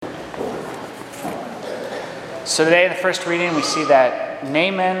So today in the first reading, we see that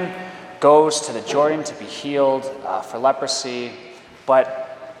Naaman goes to the Jordan to be healed for leprosy,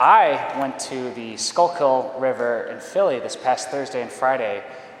 but I went to the Schuylkill River in Philly this past Thursday and Friday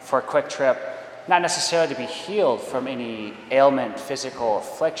for a quick trip, not necessarily to be healed from any ailment, physical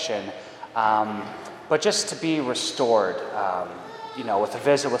affliction, but just to be restored, with a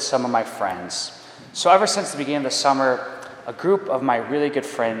visit with some of my friends. So ever since the beginning of the summer, a group of my really good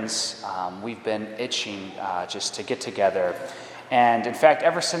friends, we've been itching just to get together. And in fact,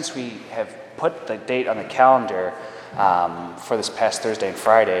 ever since we have put the date on the calendar for this past Thursday and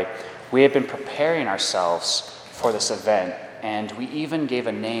Friday, we have been preparing ourselves for this event. And we even gave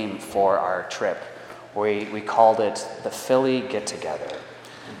a name for our trip. We called it the Philly Get Together,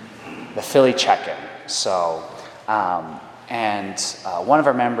 the Philly Check-In. So, one of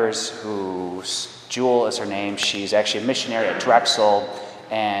our members, who's Jewel is her name, she's actually a missionary at Drexel,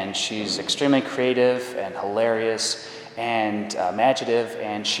 and she's extremely creative and hilarious and imaginative,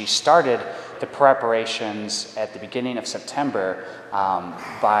 and she started the preparations at the beginning of September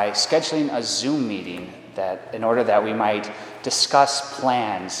by scheduling a Zoom meeting that in order that we might discuss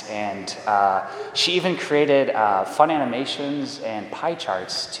plans, and she even created fun animations and pie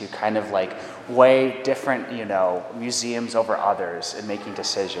charts to kind of like weigh different museums over others in making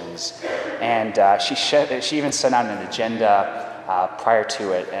decisions. And she even sent out an agenda prior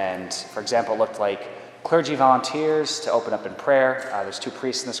to it, and for example, it looked like clergy volunteers to open up in prayer. There's 2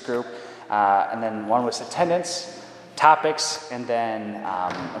 priests in this group, and then one was attendance, topics, and then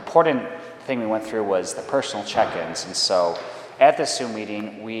important thing we went through was the personal check-ins. And so at this Zoom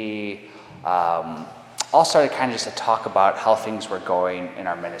meeting, we all started kind of just to talk about how things were going in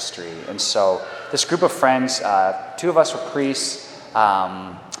our ministry. And so this group of friends, 2 of us were priests,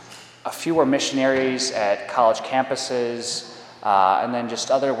 a few were missionaries at college campuses, and then just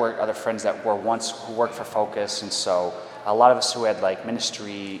other friends that who worked for Focus. And so a lot of us who had like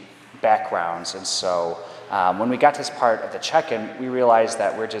ministry backgrounds. And so when we got to this part of the check-in, we realized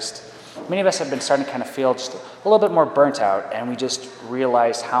that many of us have been starting to kind of feel just a little bit more burnt out, and we just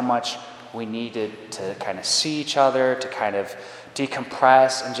realized how much we needed to kind of see each other, to kind of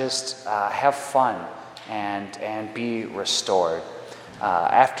decompress and just have fun and be restored.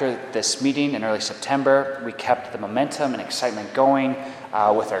 After this meeting in early September, we kept the momentum and excitement going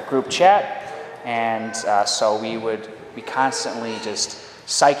with our group chat, and so we would be constantly just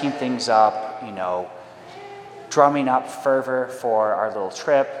psyching things up, drumming up fervor for our little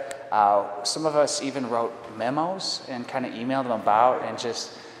trip. Some of us even wrote memos and kind of emailed them about and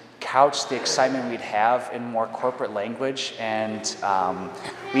just couched the excitement we'd have in more corporate language. And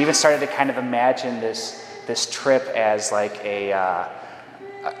we even started to kind of imagine this trip as like a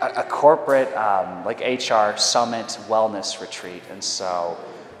corporate like HR summit wellness retreat. And so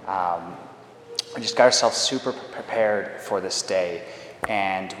we just got ourselves super prepared for this day.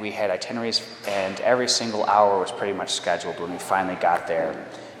 And we had itineraries, and every single hour was pretty much scheduled when we finally got there.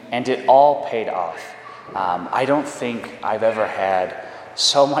 And it all paid off. I don't think I've ever had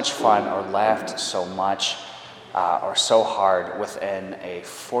so much fun or laughed so much or so hard within a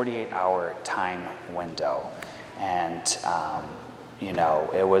 48-hour time window. And,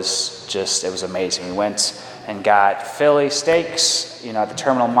 it was amazing. We went and got Philly steaks, at the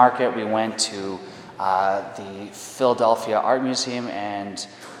Terminal Market. We went to the Philadelphia Art Museum, and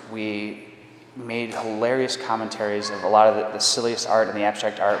we made hilarious commentaries of a lot of the silliest art and the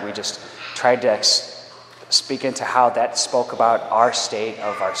abstract art. We just tried to speak into how that spoke about our state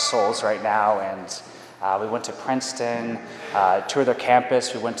of our souls right now. And we went to Princeton, toured their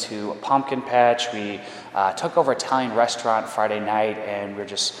campus. We went to a pumpkin patch. We took over an Italian restaurant Friday night, and we were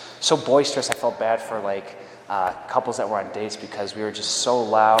just so boisterous. I felt bad for couples that were on dates because we were just so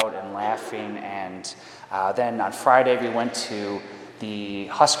loud and laughing. And then on Friday, we went to the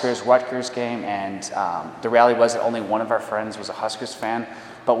Huskers-Rutgers game, and the rally was that only one of our friends was a Huskers fan,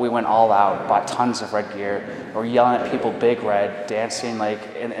 but we went all out, bought tons of red gear. We were yelling at people, Big Red, dancing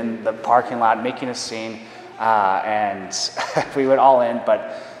in the parking lot, making a scene, and we went all in,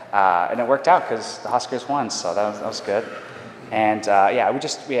 and it worked out because the Huskers won, so that was good. And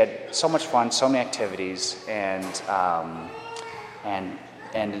we had so much fun, so many activities, and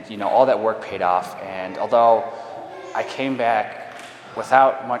all that work paid off. And although I came back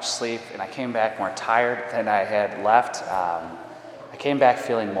without much sleep, and I came back more tired than I had left, I came back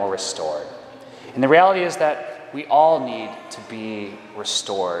feeling more restored. And the reality is that we all need to be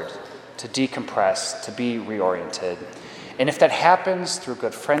restored, to decompress, to be reoriented. And if that happens through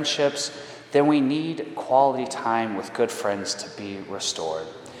good friendships, then we need quality time with good friends to be restored.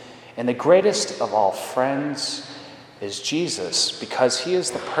 And the greatest of all friends is Jesus, because he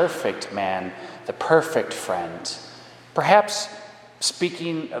is the perfect man the perfect friend. Perhaps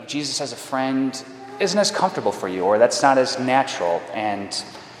speaking of Jesus as a friend isn't as comfortable for you, or that's not as natural, and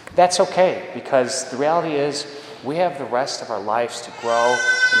that's okay, because the reality is we have the rest of our lives to grow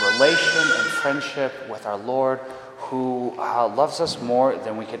in relation and friendship with our Lord, who loves us more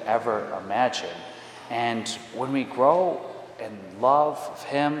than we could ever imagine. And when we grow in love of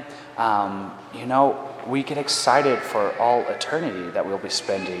Him, we get excited for all eternity that we'll be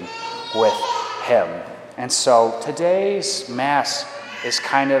spending with Him. And so today's Mass is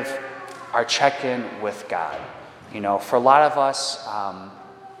kind of our check-in with God. For a lot of us,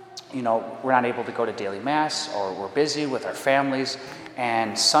 we're not able to go to daily Mass, or we're busy with our families,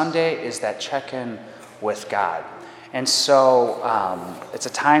 and Sunday is that check-in with God. And so it's a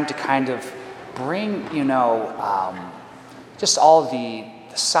time to kind of bring, just all the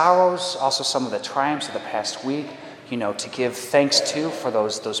sorrows, also some of the triumphs of the past week, to give thanks to for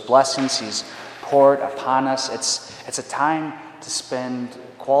those blessings He's poured upon us. It's a time to spend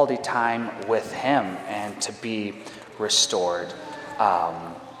quality time with Him and to be restored.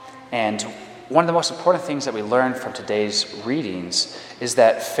 And one of the most important things that we learn from today's readings is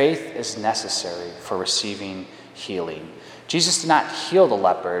that faith is necessary for receiving healing. Jesus did not heal the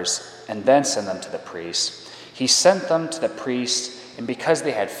lepers and then send them to the priest. He sent them to the priest, and because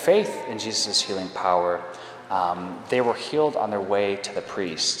they had faith in Jesus' healing power, they were healed on their way to the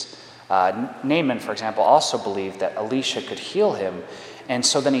priest. Naaman, for example, also believed that Elisha could heal him, and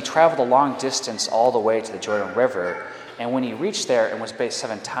so then he traveled a long distance all the way to the Jordan River, and when he reached there and was bathed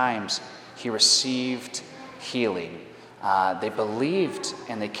 7 times, he received healing. They believed,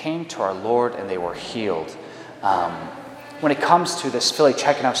 and they came to our Lord, and they were healed. When it comes to this Philly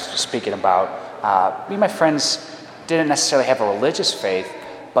check-in I was speaking about, me and my friends didn't necessarily have a religious faith,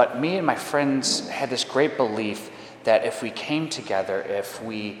 but me and my friends had this great belief that if we came together, if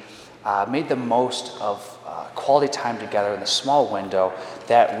we made the most of quality time together in the small window,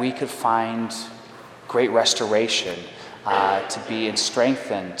 that we could find great restoration, to be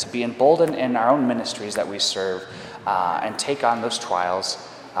strengthened, to be emboldened in our own ministries that we serve, and take on those trials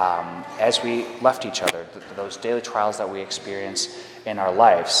as we left each other, those daily trials that we experience in our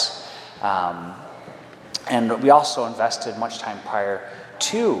lives. And we also invested much time prior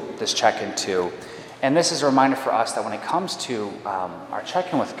to this check-in too. And this is a reminder for us that when it comes to our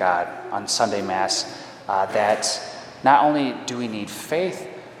check-in with God on Sunday Mass, that not only do we need faith,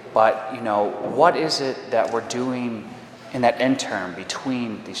 but what is it that we're doing in that interim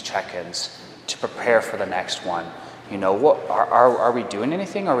between these check-ins to prepare for the next one? What are we doing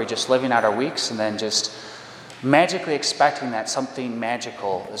anything, or are we just living out our weeks and then just magically expecting that something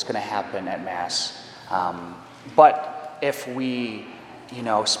magical is going to happen at Mass? But if we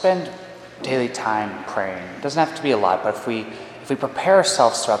spend daily time praying, it doesn't have to be a lot, but if we prepare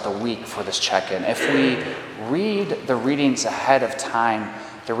ourselves throughout the week for this check-in, if we read the readings ahead of time,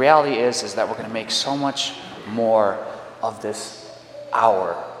 the reality is that we're going to make so much more of this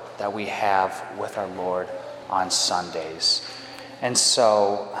hour that we have with our Lord on Sundays. And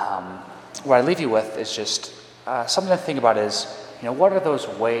so what I leave you with is just something to think about is, what are those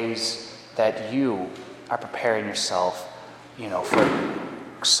ways that you are preparing yourself, for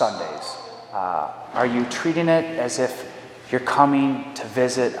Sundays? Are you treating it as if you're coming to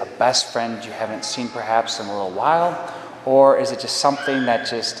visit a best friend you haven't seen perhaps in a little while? Or is it just something that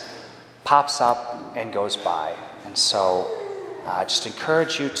just pops up and goes by? And so I just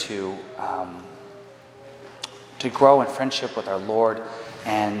encourage you to grow in friendship with our Lord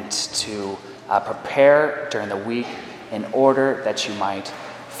and to prepare during the week in order that you might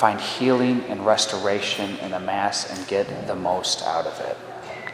find healing and restoration in the Mass and get the most out of it.